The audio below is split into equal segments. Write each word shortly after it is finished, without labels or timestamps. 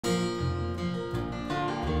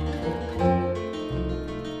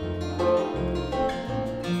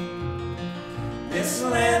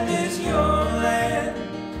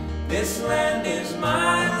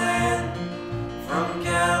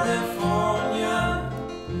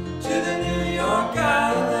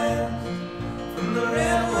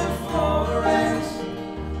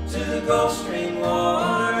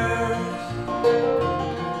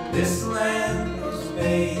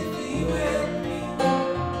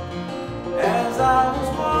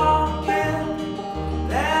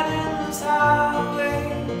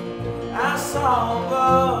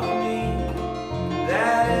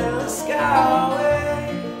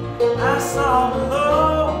saw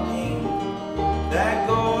below me that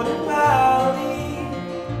golden valley.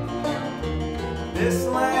 This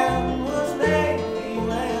land was made for you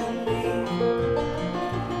and me.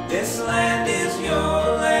 This land is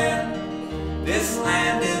your land. This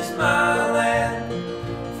land is my land.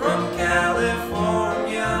 From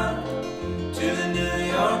California to the New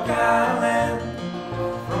York Island,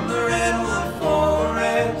 from the redwood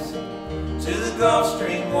forest to the Gulf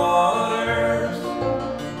Stream waters.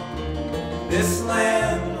 This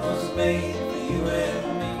land was made for you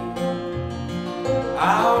and me. I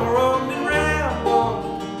roamed and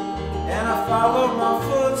rambled, and I followed my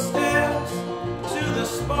footsteps to the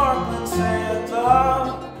sparkling sands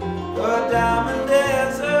of a diamond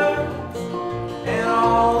desert. And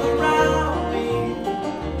all around me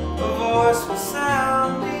a voice was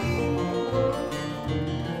sounding.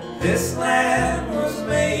 This land was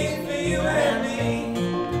made for you and me.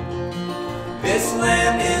 This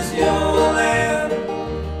land is your land.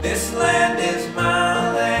 This land is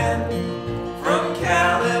my land. From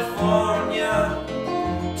California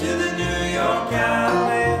to the New York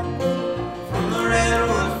Island, from the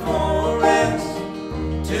redwood forest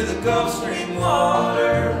to the Gulf Stream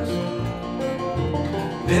waters.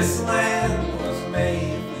 This land was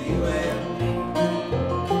made for you and me.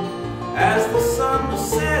 As the sun was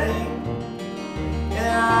setting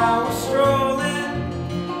and I was strolling,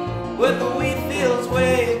 with the wheat fields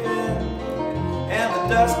waving and the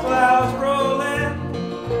dust clouds rolling,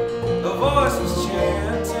 the voice was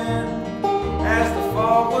chanting as the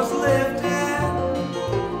fog was lifting.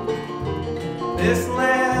 This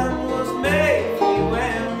land was made for you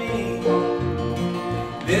and me.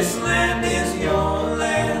 This land is your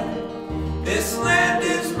land. This land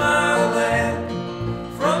is my land.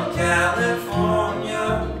 From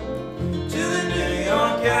California to the New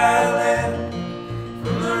York Island,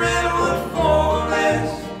 from the redwood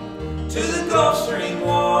forest to the Gulf Stream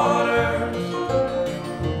waters.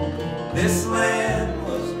 This land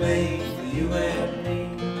was made for you and me.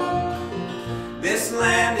 This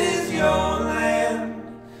land is your land.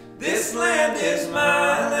 This land is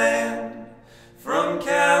my land. From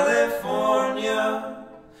California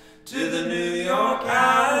to the New York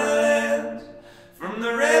Island, from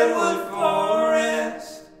the redwood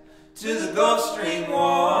forest to the Gulf Stream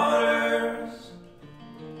waters.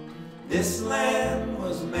 This land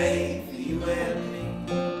was made for you and me.